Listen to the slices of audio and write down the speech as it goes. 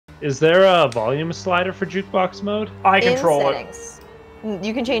Is there a volume slider for jukebox mode? I In control it. settings.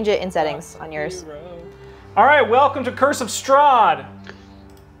 You can change it in settings on yours. All right, welcome to Curse of Strahd.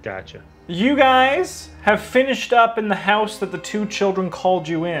 Gotcha. You guys have finished up in the house that the two children called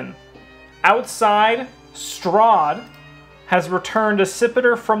you in. Outside, Strahd has returned a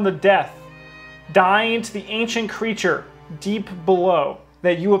Scipitar from the death, dying to the ancient creature deep below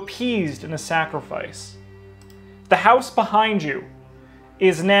that you appeased in a sacrifice. The house behind you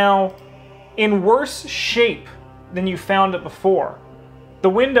is now in worse shape than you found it before. The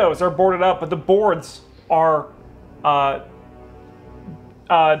windows are boarded up, but the boards are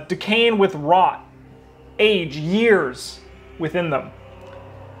decaying with rot, age, years within them.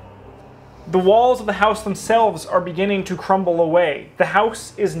 The walls of the house themselves are beginning to crumble away. The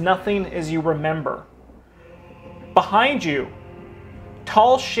house is nothing as you remember. Behind you,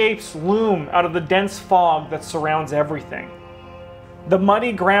 tall shapes loom out of the dense fog that surrounds everything. The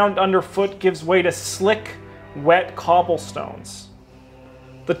muddy ground underfoot gives way to slick, wet cobblestones.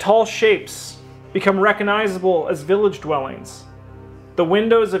 The tall shapes become recognizable as village dwellings. The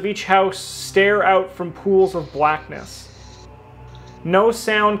windows of each house stare out from pools of blackness. No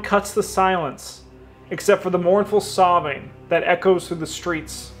sound cuts the silence, except for the mournful sobbing that echoes through the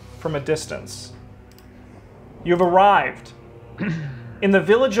streets from a distance. You've arrived in the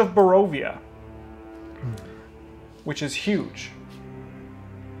village of Barovia, which is huge.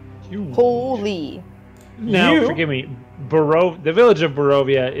 Holy. Now, forgive me, the village of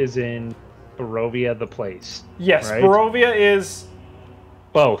Barovia is in Barovia, the place. Yes, right? Barovia is...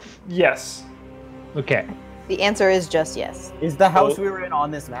 Both. Yes. Okay. The answer is just yes. Is the house we were in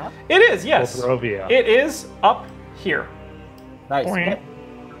on this map? It is, yes. Barovia. It is up here. Nice.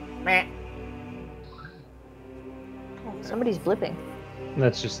 Meh. Somebody's blipping.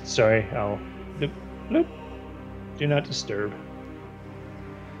 That's just, sorry, I'll... Bloop, bloop. Do not disturb.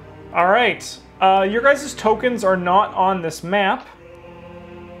 All right. Your guys' tokens are not on this map.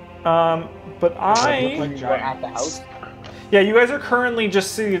 But Look like you were at the house. Yeah, you guys are currently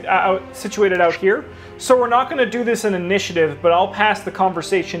just situated out here. So we're not going to do this in initiative, but I'll pass the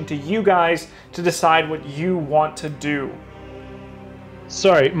conversation to you guys to decide what you want to do.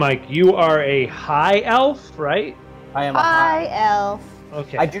 Sorry, Mike, you are a high elf, right? I am a Hi, elf.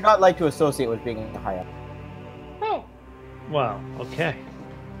 Okay. I do not like to associate with being a high elf. Oh. Wow, okay.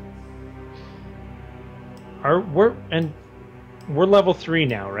 We're level 3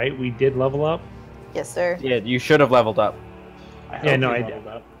 now, right? We did level up? Yes, sir. Yeah, you should have leveled up. Yeah, no, I did.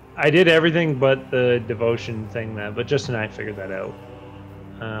 I did everything but the devotion thing, but Justin and I figured that out.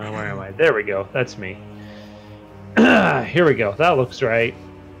 Where am I? There we go. That's me. Here we go. That looks right.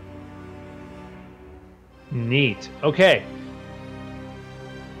 Neat. Okay.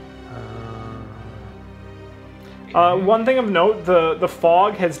 One thing of note, the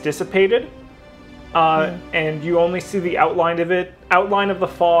fog has dissipated, and you only see the outline of the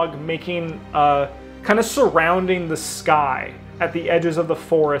fog making, kind of surrounding the sky at the edges of the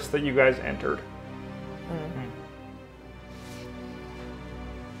forest that you guys entered.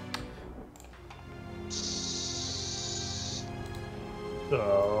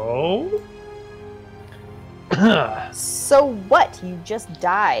 So... So what? You just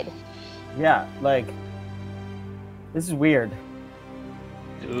died. Yeah, like... This is weird.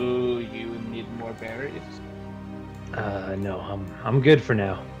 Do you need more berries? No, I'm good for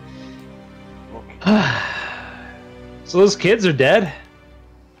now. Okay. So those kids are dead?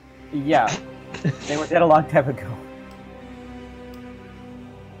 Yeah. They were dead a long time ago.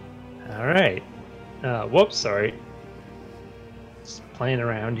 Alright. Whoops, sorry. Just playing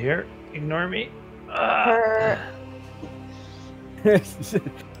around here. Ignore me.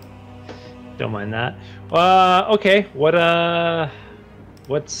 Don't mind that. Okay. What did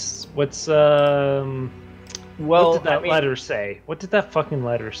that letter say? What did that fucking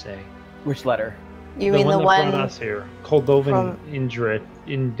letter say? Which letter? You mean the that one brought us here? Koldovan from-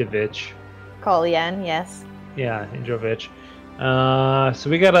 Indrovich. Kolyan, yes. Yeah, Indrovich. So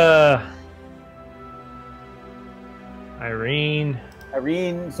we got Irene.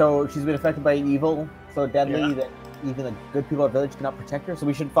 Irene, so she's been affected by an evil so deadly that even the good people of the village cannot protect her, so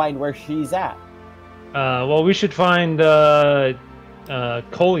we should find where she's at. Well, we should find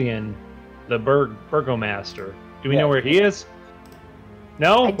Kolyan, the burgomaster. Do we know where he is?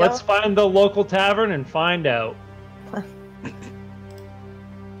 No? Let's find the local tavern and find out.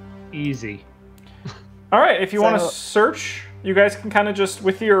 Easy. All right, if you want to search, you guys can kind of just,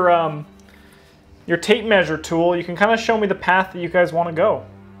 with your tape measure tool, you can kind of show me the path that you guys want to go.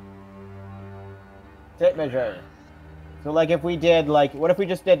 Tape measure. So, like, if we did, like, what if we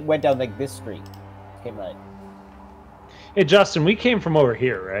just went down, like, this street? Okay, right. Hey, Justin, we came from over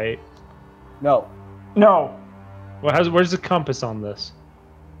here, right? No. No. Well, where's the compass on this?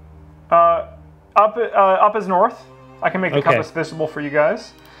 Up is north. I can make the Okay. compass visible for you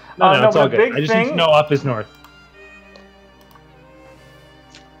guys. No, it's but all the good. big I just need to know up is north.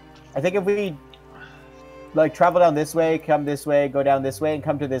 I think if we like travel down this way, come this way, go down this way, and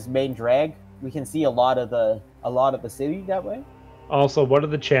come to this main drag, we can see a lot of the city that way. Also, what are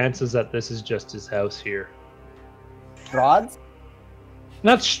the chances that this is just his house here? Strahd's?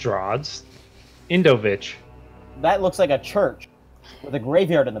 Not Strahd's. Indovich. That looks like a church with a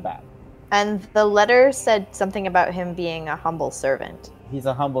graveyard in the back. And the letter said something about him being a humble servant. He's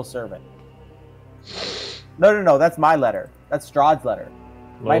a humble servant. No, that's my letter. That's Strahd's letter.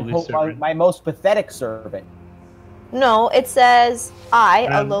 Lowly servant. My most pathetic servant. No, it says, I,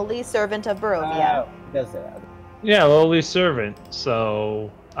 a lowly servant of Barovia. It does say that. Yeah, lowly servant. So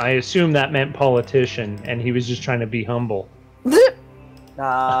I assume that meant politician, and he was just trying to be humble.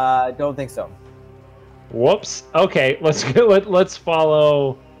 Don't think so. Whoops. Okay, let's go. Let's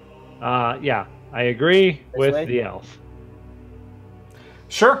follow. Yeah, I agree with way? the elf.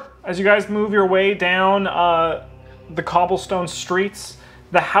 Sure. As you guys move your way down the cobblestone streets,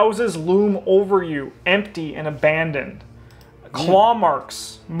 the houses loom over you, empty and abandoned. Claw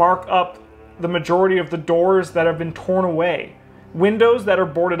marks mark up the majority of the doors that have been torn away. Windows that are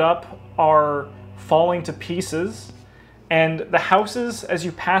boarded up are falling to pieces, and the houses, as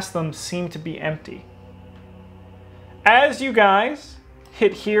you pass them, seem to be empty. As you guys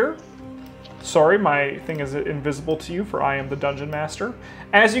hit here, sorry, my thing is invisible to you, for I am the Dungeon Master.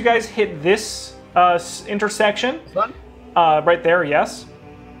 As you guys hit this intersection, right there, yes,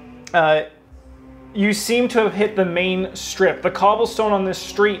 you seem to have hit the main strip. The cobblestone on this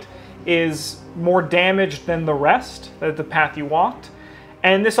street is more damaged than the rest, the path you walked.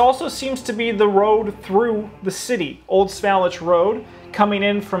 And this also seems to be the road through the city, Old Svalich Road, coming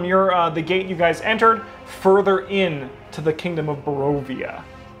in from the gate you guys entered, further in to the Kingdom of Barovia.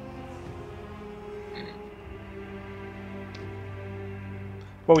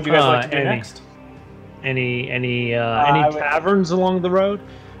 What would you guys like to do next? Any taverns along the road?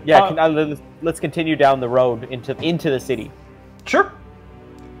 Yeah, let's continue down the road into the city. Sure.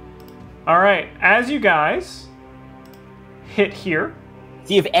 All right, as you guys hit here.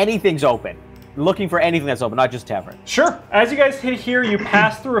 See if anything's open. Looking for anything that's open, not just tavern. Sure. As you guys hit here, you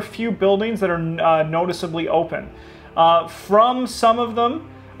pass through a few buildings that are noticeably open. From some of them,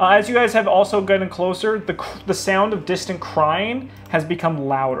 as you guys have also gotten closer, the sound of distant crying has become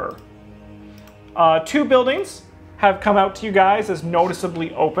louder. Two buildings have come out to you guys as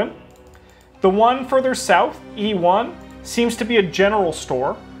noticeably open. The one further south, E1, seems to be a general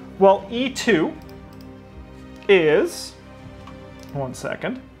store, while E2 is... One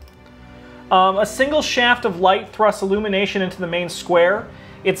second. A single shaft of light thrusts illumination into the main square,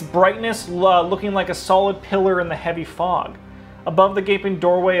 its brightness looking like a solid pillar in the heavy fog. Above the gaping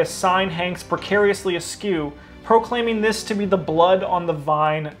doorway, a sign hangs precariously askew, proclaiming this to be the Blood on the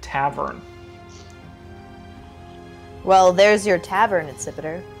Vine Tavern. Well, there's your tavern,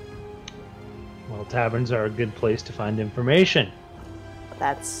 Incipiter. Well, taverns are a good place to find information.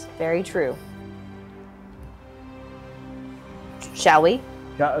 That's very true. Shall we?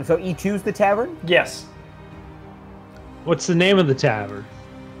 So E2's the tavern? Yes. What's the name of the tavern?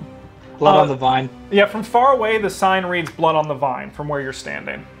 Blood on the Vine. Yeah, from far away, the sign reads Blood on the Vine from where you're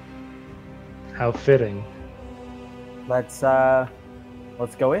standing. How fitting. Let's go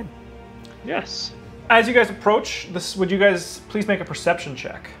in. Yes. As you guys approach, would you guys please make a perception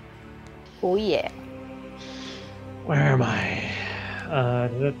check? Oh, yeah. Where am I?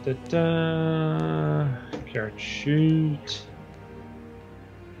 Carrot shoot.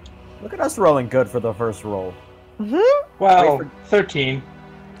 Look at us rolling good for the first roll. Well, 13.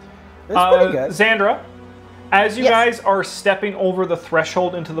 That's pretty good. Xandra, as you guys are stepping over the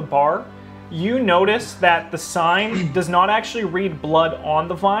threshold into the bar, you notice that the sign does not actually read Blood on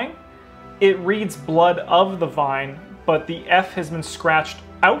the Vine. It reads Blood of the Vine, but the F has been scratched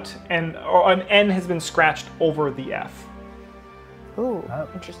out, or an N has been scratched over the F. Ooh,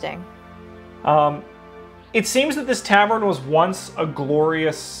 interesting. It seems that this tavern was once a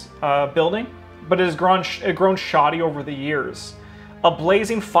glorious building, but it has grown shoddy over the years. A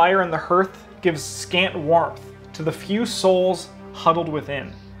blazing fire in the hearth gives scant warmth to the few souls huddled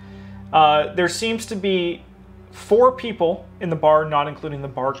within. There seems to be 4 people in the bar, not including the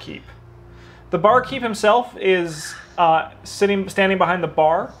barkeep. The barkeep himself is standing behind the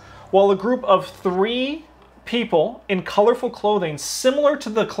bar, while a group of 3 people in colorful clothing, similar to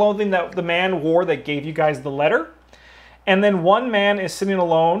the clothing that the man wore that gave you guys the letter, and then one man is sitting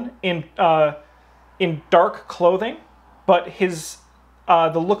alone in dark clothing, but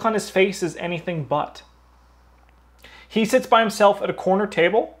the look on his face is anything but. He sits by himself at a corner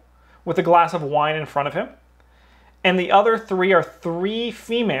table with a glass of wine in front of him, and the other three are three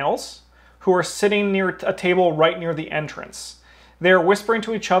females who are sitting near a table right near the entrance. They are whispering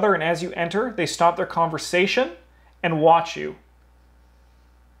to each other, and as you enter, they stop their conversation and watch you.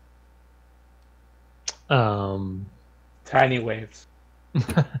 Tiny waves.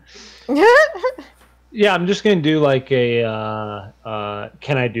 Yeah, I'm just gonna do like a.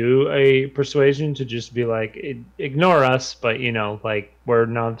 Can I do a persuasion to just be like, ignore us, but like we're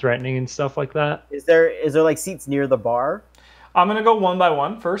non-threatening and stuff like that? Is there like seats near the bar? I'm gonna go one by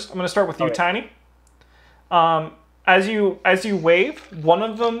one first. I'm gonna start with you, Tiny. As you wave, one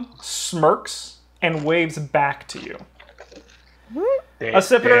of them smirks and waves back to you.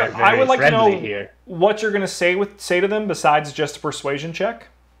 Accipiter, I would like to know what you're gonna say to them besides just a persuasion check.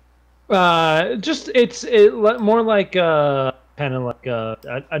 It's more like kind of like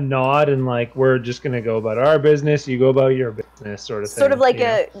a nod, and like we're just gonna go about our business, you go about your business, sort of thing. Sort of like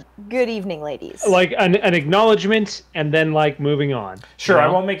a good evening, ladies. Like an acknowledgement, and then like moving on. Sure, I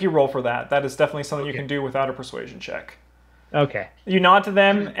won't make you roll for that. That is definitely something you can do without a persuasion check. Okay. You nod to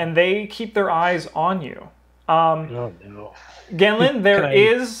them, and they keep their eyes on you. Oh no. Genlin, there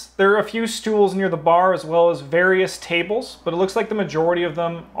are a few stools near the bar as well as various tables, but it looks like the majority of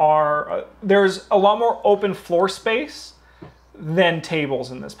them are... there's a lot more open floor space than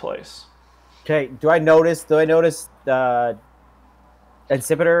tables in this place. Okay, do I notice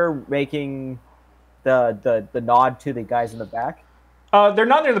Accipiter making the nod to the guys in the back? They're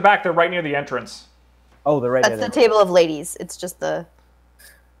not near the back, they're right near the entrance. Oh, they're right That's near the table of ladies. It's just the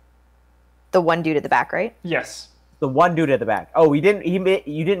one dude at the back, right? Yes. The one dude at the back. Oh, you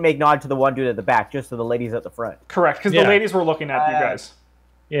didn't make nod to the one dude at the back, just to the ladies at the front. Correct, because the ladies were looking at you guys.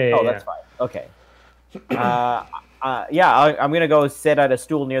 Yeah. That's fine. Okay. I'm gonna go sit at a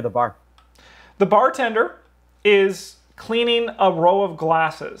stool near the bar. The bartender is cleaning a row of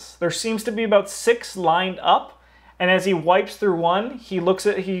glasses. There seems to be about 6 lined up, and as he wipes through one, he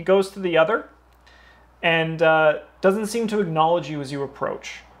goes to the other, and doesn't seem to acknowledge you as you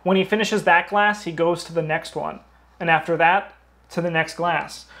approach. When he finishes that glass, he goes to the next one. And after that, to the next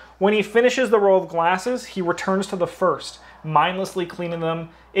glass. When he finishes the row of glasses, he returns to the first, mindlessly cleaning them,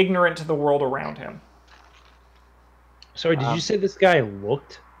 ignorant to the world around him. Sorry, did you say this guy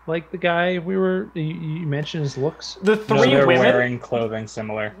looked like the guy you mentioned his looks? The three they're women wearing clothing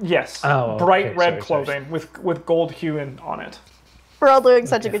similar. Yes, Oh, bright okay, red sorry. clothing with gold hue on it. We're all doing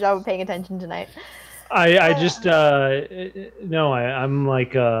such a good job of paying attention tonight. I just no, I'm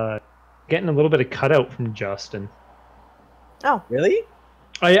like getting a little bit of cutout from Justin. Oh, Really?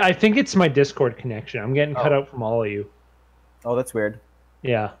 I think it's my Discord connection. I'm getting cut out from all of you. Oh, that's weird.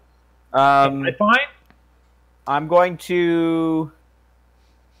 Yeah. Am I fine? I'm going to.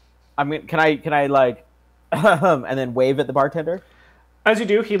 Can I like, and then wave at the bartender? As you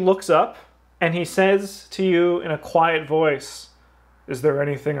do, he looks up and he says to you in a quiet voice, "Is there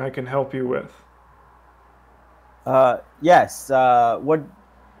anything I can help you with?" Yes. What?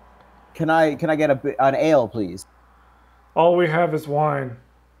 Can I get an ale, please? All we have is wine.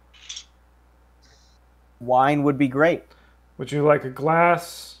 Wine would be great. Would you like a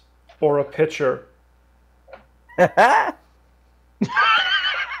glass or a pitcher? I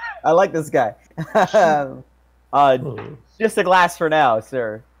like this guy. Just a glass for now,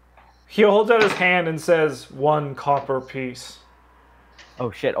 sir. He holds out his hand and says, 1 copper piece. Oh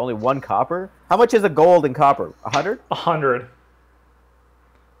shit! Only 1 copper? How much is a gold in copper? 100? 100.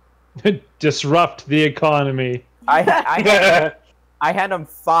 Disrupt the economy. I hand him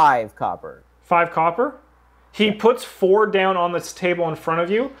 5 copper. 5 copper? He puts 4 down on this table in front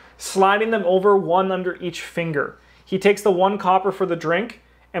of you, sliding them over, 1 under each finger. He takes the 1 copper for the drink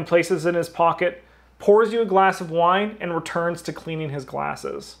and places it in his pocket, pours you a glass of wine, and returns to cleaning his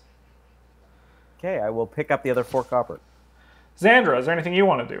glasses. Okay, I will pick up the other 4 copper. Xandra, is there anything you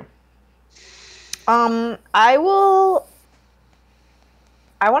want to do? I want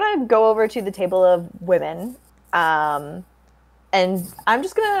to go over to the table of women, and I'm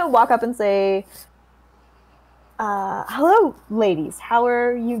just gonna walk up and say, "Hello, ladies. How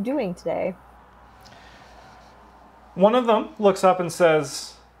are you doing today?" One of them looks up and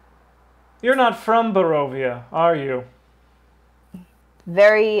says, "You're not from Barovia, are you?"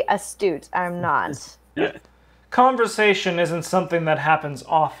 Very astute. I'm not. Conversation isn't something that happens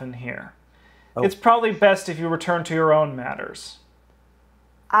often here. Oh. It's probably best if you return to your own matters.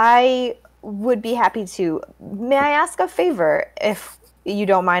 I would be happy to. May I ask a favor, if you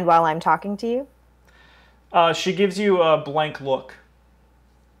don't mind, while I'm talking to you? She gives you a blank look.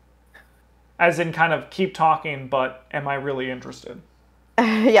 As in kind of keep talking, but am I really interested?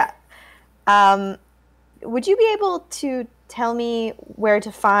 Yeah. Would you be able to tell me where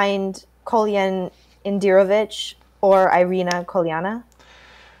to find Kolyan Indirovich or Irina Kolyana?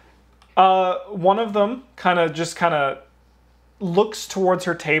 One of them kind of looks towards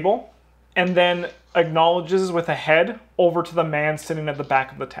her table and then acknowledges with a head over to the man sitting at the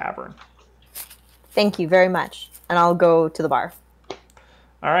back of the tavern. Thank you very much. And I'll go to the bar.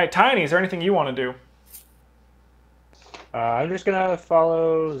 All right, Tiny, is there anything you want to do? I'm just gonna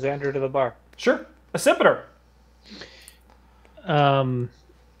follow Xander to the bar. Sure. Accipiter.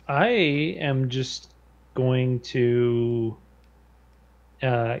 I am just going to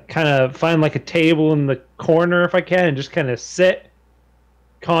kind of find like a table in the corner if I can and just kind of sit,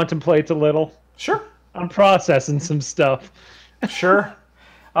 contemplate a little. Sure. I'm processing some stuff. Sure.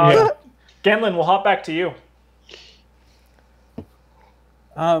 Yeah. Genlin, we'll hop back to you.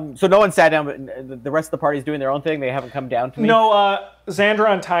 So no one sat down, but the rest of the party's doing their own thing. They haven't come down to me. No, Xandra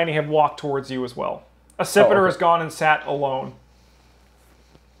and Tiny have walked towards you as well. Accipiter okay. has gone and sat alone.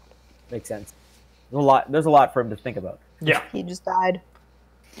 Makes sense. There's a lot for him to think about. Yeah. He just died.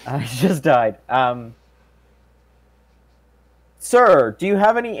 He just died. Sir, do you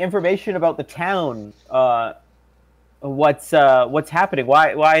have any information about the town? What's happening?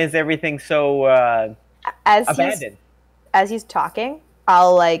 Why is everything so abandoned? As he's talking,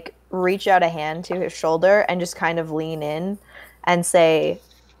 I'll like reach out a hand to his shoulder and just kind of lean in and say,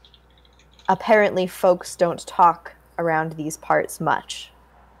 apparently folks don't talk around these parts much.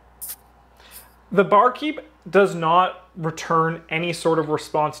 The barkeep does not return any sort of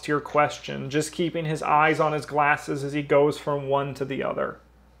response to your question, just keeping his eyes on his glasses as he goes from one to the other.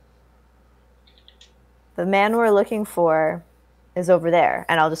 The man we're looking for is over there.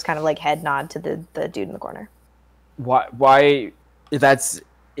 And I'll just kind of like head nod to the dude in the corner. Why? That's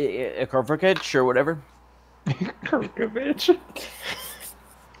a Korvakich or whatever. Kirkovich.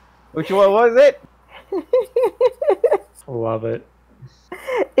 Which one was it? Love it.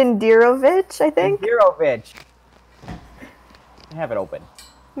 Indirovich, I think. Indirovich. I have it open.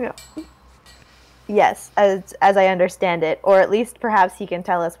 Yeah. Yes, as I understand it, or at least perhaps he can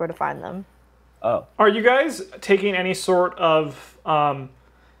tell us where to find them. Oh. Are you guys taking any sort of, are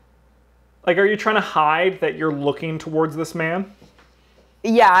you trying to hide that you're looking towards this man?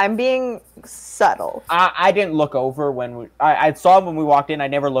 Yeah, I'm being subtle. I didn't look over when I saw him when we walked in. I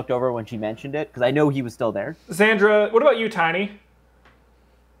never looked over when she mentioned it because I know he was still there. Xandra, what about you, Tiny?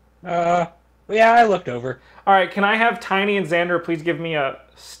 Yeah, I looked over. All right, can I have Tiny and Xandra please give me a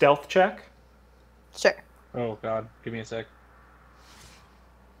stealth check? Sure. Oh God, give me a sec.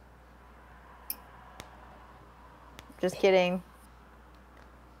 Just kidding.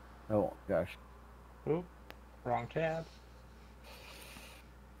 Oh gosh. Oop, wrong tab.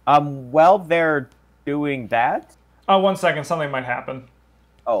 While they're doing that. 1 second, something might happen.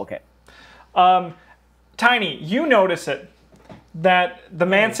 Oh, okay. Tiny, you notice it, that the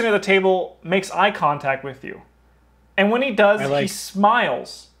man sitting at the table makes eye contact with you. And when he does, he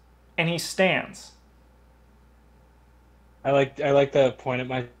smiles, and he stands. I like to point at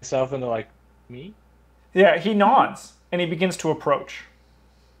myself and they're like, me? Yeah, he nods, and he begins to approach.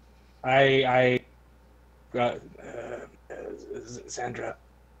 Sandra.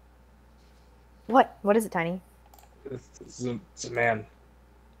 What? What is it, Tiny? It's a man.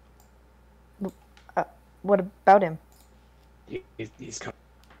 What about him? He's coming.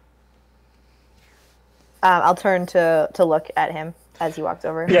 I'll turn to look at him as he walks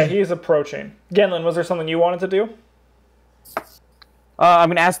over. Yeah, he is approaching. Genlin, was there something you wanted to do? I'm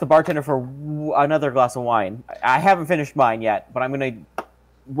going to ask the bartender for another glass of wine. I haven't finished mine yet, but I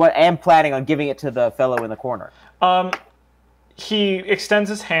am planning on giving it to the fellow in the corner. He extends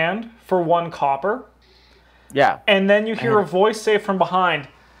his hand for 1 copper. Yeah. And then you hear a voice say from behind,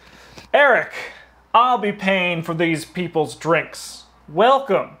 Eric, I'll be paying for these people's drinks.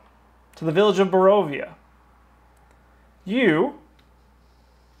 Welcome to the village of Barovia. You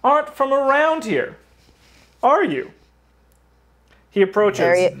aren't from around here, are you? He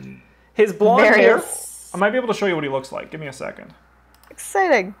approaches. His blonde hair. I might be able to show you what he looks like. Give me a second.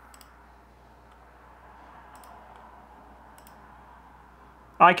 Exciting.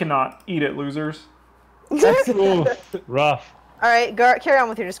 I cannot eat it, losers. Ooh, rough. All right, carry on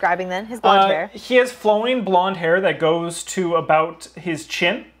with your describing then. His blonde hair. He has flowing blonde hair that goes to about his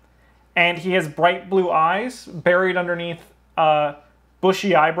chin, and he has bright blue eyes buried underneath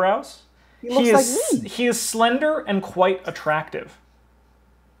bushy eyebrows. He looks like me. He is slender and quite attractive.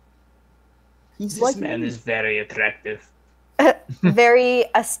 This man is very attractive. Very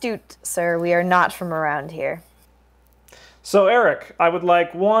astute, sir. We are not from around here. So, Eric, I would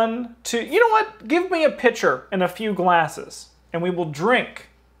like 1, 2... You know what? Give me a pitcher and a few glasses, and we will drink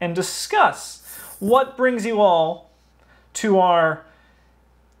and discuss what brings you all to our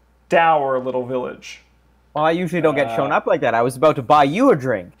dour little village. Well, I usually don't get shown up like that. I was about to buy you a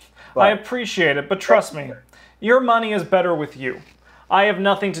drink. I appreciate it, but trust me, your money is better with you. I have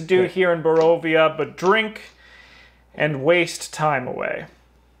nothing to do here in Barovia but drink and waste time away.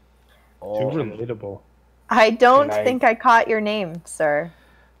 Too relatable. I don't think I caught your name, sir.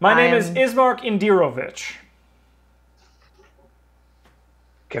 My name is Ismark Indirovich.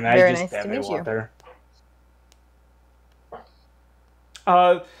 Can I Very just nice to have meet you. water?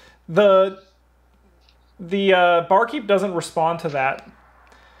 The barkeep doesn't respond to that.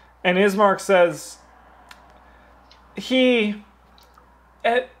 And Ismark says,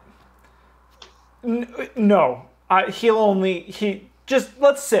 no.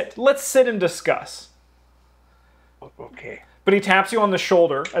 Let's sit. Let's sit and discuss. Okay. But he taps you on the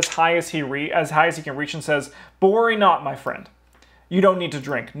shoulder as high as he can reach and says, "But worry not, my friend. You don't need to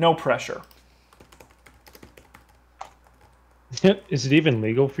drink. No pressure." Is it even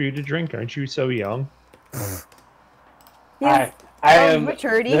legal for you to drink? Aren't you so young? I am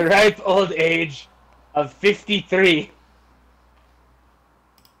maturity. the ripe old age of 53.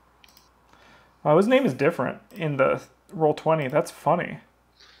 Oh, his name is different in the Roll20. That's funny.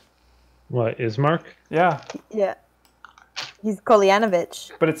 What, Ismark? Yeah, Yeah. He's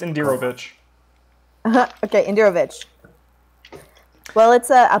Kolyanovich. but it's Indirovich. Okay, Indirovich. Well, it's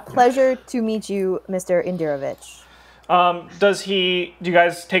a pleasure to meet you, Mr. Indirovich. Do you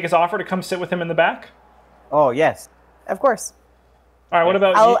guys take his offer to come sit with him in the back? Oh, yes. Of course. All right, what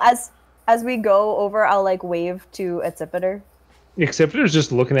about I'll you? as we go over, I'll like wave to Accipiter. Exceptor's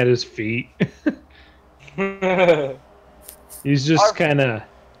just looking at his feet. He's just kind of...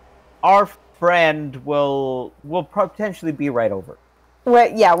 Our friend will potentially be right over.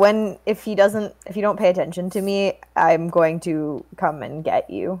 Well, yeah, if you don't pay attention to me, I'm going to come and get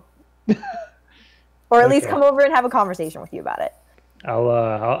you. Or at least come over and have a conversation with you about it.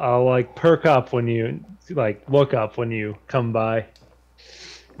 I'll like perk up when you like look up when you come by.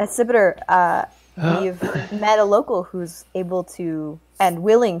 Accipiter, we've met a local who's able to and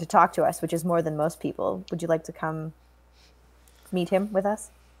willing to talk to us, which is more than most people. Would you like to come meet him with us?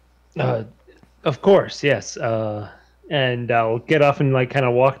 Of course, yes. And I'll get off and like kind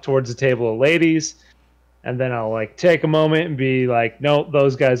of walk towards the table of ladies, and then I'll like take a moment and be like, "No,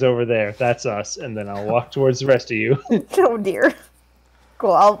 those guys over there, that's us." And then I'll walk towards the rest of you. Oh dear.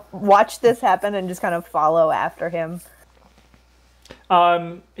 Cool. I'll watch this happen and just kind of follow after him.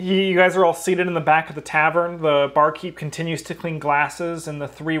 You guys are all seated in the back of the tavern. The barkeep continues to clean glasses, and the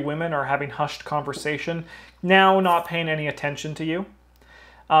 3 women are having hushed conversation, now not paying any attention to you.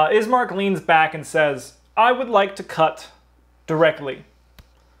 Ismark leans back and says, "I would like to cut directly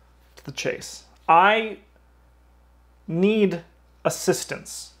to the chase. I need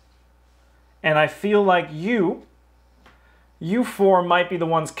assistance, and I feel like you 4 might be the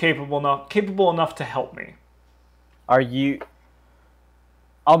ones capable enough to help me." Are you...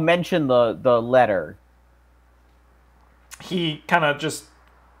 I'll mention the letter. He kind of just...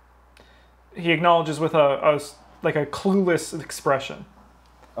 He acknowledges with a clueless expression.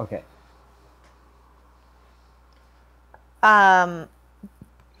 Okay.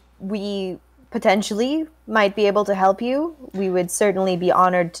 We potentially might be able to help you. We would certainly be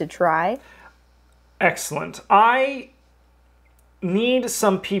honored to try. Excellent. I need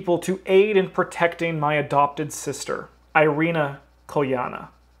some people to aid in protecting my adopted sister, Irina Kolyana.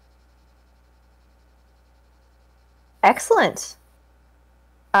 Excellent.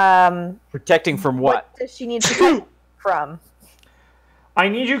 Protecting from what? Does she need to protect from? I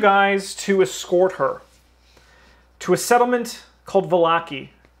need you guys to escort her to a settlement called Valaki,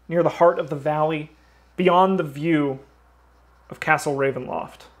 near the heart of the valley, beyond the view of Castle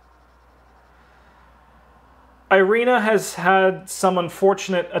Ravenloft. Irina has had some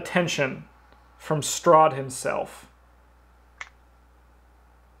unfortunate attention from Strahd himself.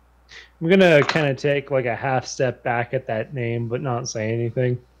 I'm gonna kind of take like a half step back at that name, but not say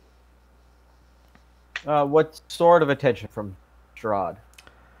anything. What sort of attention from Strahd?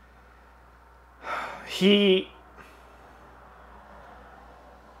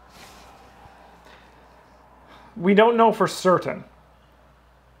 We don't know for certain.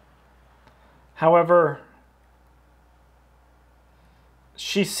 However,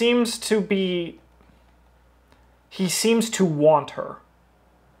 he seems to want her.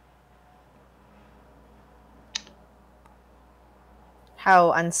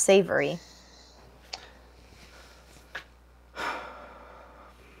 How unsavory.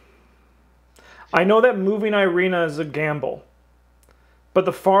 I know that moving Irina is a gamble, but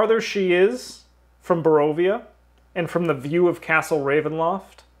the farther she is from Barovia and from the view of Castle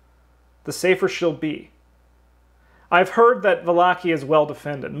Ravenloft, the safer she'll be. I've heard that Vallaki is well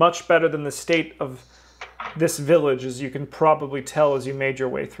defended, much better than the state of this village, as you can probably tell as you made your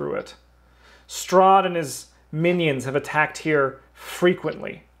way through it. Strahd and his minions have attacked here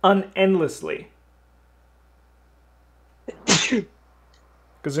frequently, unendlessly.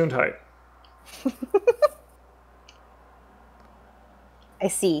 Gesundheit. I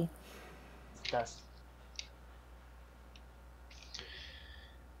see. That's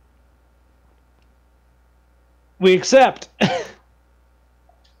We accept.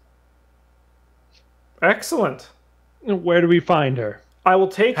 Excellent. Where do we find her? I will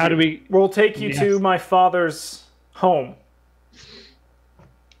take How you. do we- We'll take you to Yes. my father's home.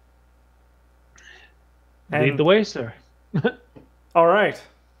 Lead the way, sir. All right.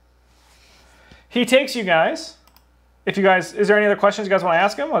 He takes you guys. If you guys, is there any other questions you guys want to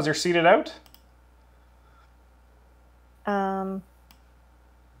ask him as you're seated out?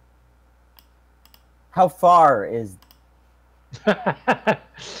 How far is?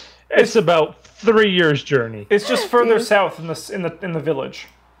 It's about 3 years' journey. It's just further Dude. south in the village.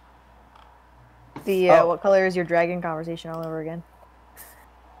 The Oh. what color is your dragon conversation all over again?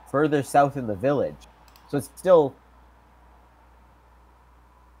 Further south in the village. So it's still...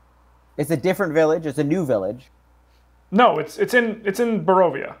 It's a different village. It's a new village. No, it's in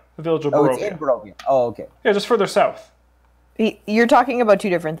Barovia, the village of Oh, Barovia. it's in Barovia. Oh, okay. Yeah, just further south. You're talking about two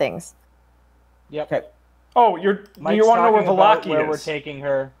different things. Yep. Okay. Oh, you want to Mike's know where talking about Vallaki where is? we're taking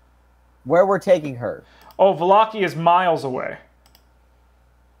her. Where we're taking her. Oh, Vallaki is miles away.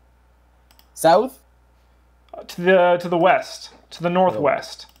 South? To the west, to the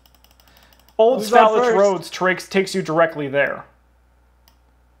northwest. Old Who's on Svalich first? Roads takes you directly there.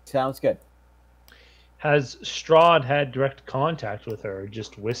 Sounds good. Has Strahd had direct contact with her, or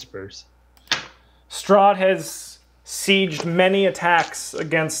just whispers? Strahd has sieged many attacks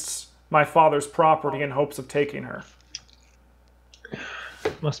against my father's property in hopes of taking her.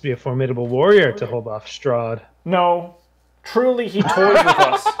 Must be a formidable warrior to hold off Strahd. No, truly he toys with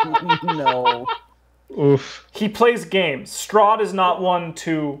us. No. Oof. He plays games. Strahd is not one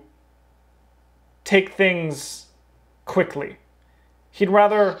to take things quickly. He'd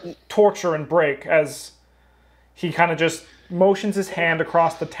rather torture and break, as he kind of just motions his hand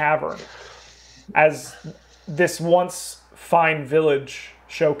across the tavern as this once fine village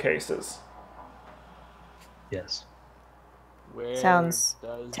showcases. Yes. Where Sounds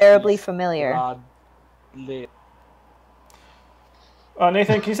does terribly this familiar. Strahd live?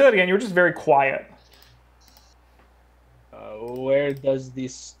 Nathan, can you say that again? You were just very quiet. Where does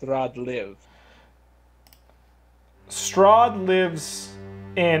this Strahd live? Strahd lives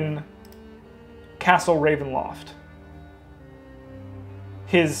in Castle Ravenloft.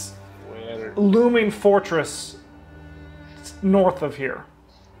 His Where? looming fortress north of here.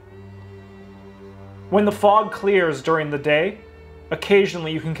 When the fog clears during the day,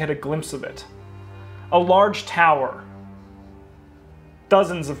 occasionally you can get a glimpse of it. A large tower,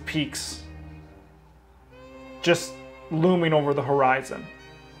 dozens of peaks, just looming over the horizon.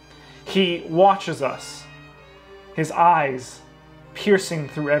 He watches us, his eyes piercing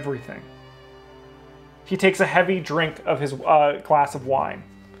through everything. He takes a heavy drink of his glass of wine,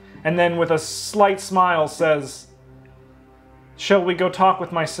 and then with a slight smile says, "Shall we go talk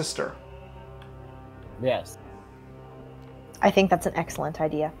with my sister?" Yes. I think that's an excellent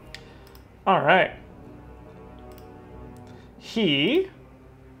idea. All right. He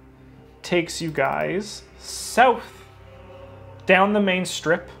takes you guys south down the main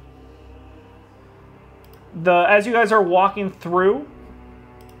strip. As you guys are walking through,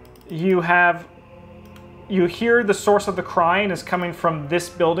 you hear the source of the crying is coming from this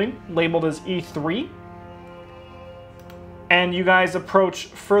building labeled as E3. And you guys approach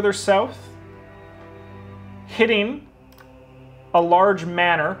further south, hitting a large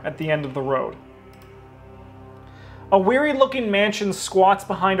manor at the end of the road. A weary-looking mansion squats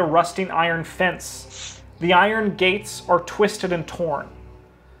behind a rusting iron fence. The iron gates are twisted and torn.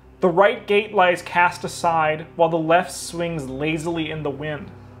 The right gate lies cast aside, while the left swings lazily in the wind.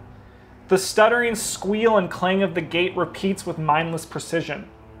 The stuttering squeal and clang of the gate repeats with mindless precision.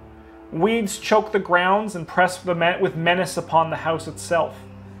 Weeds choke the grounds and press with menace upon the house itself.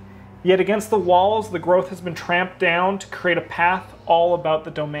 Yet against the walls, the growth has been tramped down to create a path all about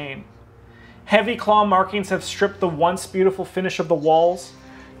the domain. Heavy claw markings have stripped the once beautiful finish of the walls.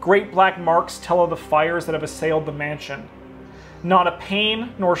 Great black marks tell of the fires that have assailed the mansion. Not a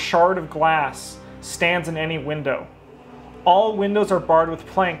pane nor shard of glass stands in any window. All windows are barred with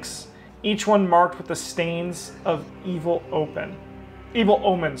planks, each one marked with the stains of evil omen,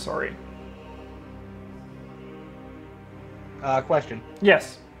 sorry. Question.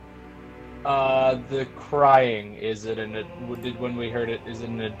 Yes. The crying, is it when we heard it, is it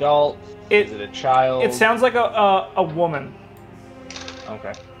an adult? Is it a child? It sounds like a woman.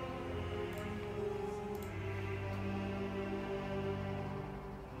 Okay.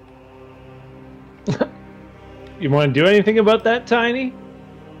 You want to do anything about that, Tiny?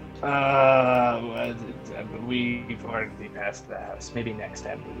 We've already passed the house. Maybe next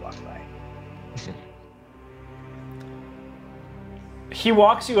time we walk by. He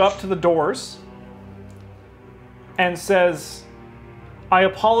walks you up to the doors and says, I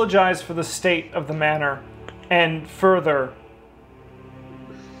apologize for the state of the manor, and further,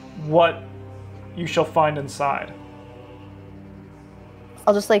 what you shall find inside.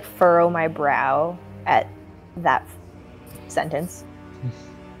 I'll just like furrow my brow at that sentence.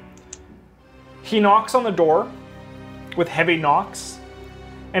 He knocks on the door with heavy knocks,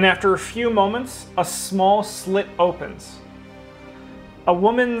 and after a few moments, a small slit opens. A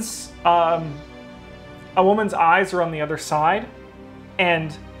woman's eyes are on the other side,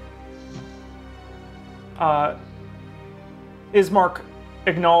 and Ismark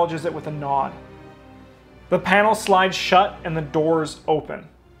acknowledges it with a nod. The panel slides shut and the doors open,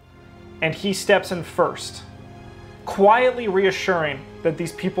 and he steps in first, quietly reassuring that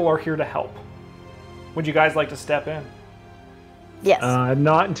these people are here to help. Would you guys like to step in? Yes.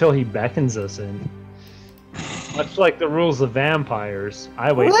 Not until he beckons us in. Much like the rules of vampires,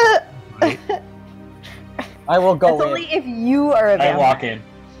 I wait. I will go It's in. only if you are a vampire. I walk in.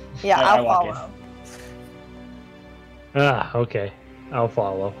 Yeah, I I'll walk in. follow. Okay. I'll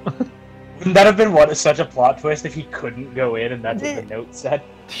follow. Wouldn't that have been such a plot twist if he couldn't go in and that's what the note said?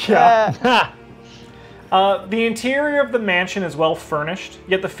 Yeah. The interior of the mansion is well furnished,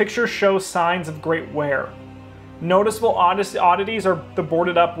 yet the fixtures show signs of great wear. Noticeable oddities are the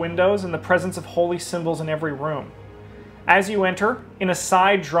boarded up windows and the presence of holy symbols in every room. As you enter, in a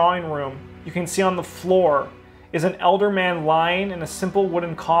side drawing room, you can see on the floor is an elder man lying in a simple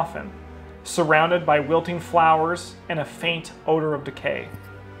wooden coffin, surrounded by wilting flowers and a faint odor of decay.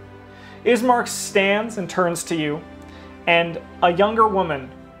 Ismark stands and turns to you, and a younger woman,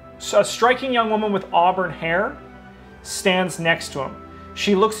 a striking young woman with auburn hair, stands next to him.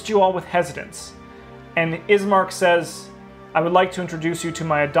 She looks at you all with hesitance, and Ismark says, I would like to introduce you to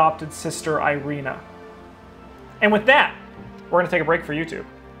my adopted sister, Irina. And with that, we're going to take a break for YouTube.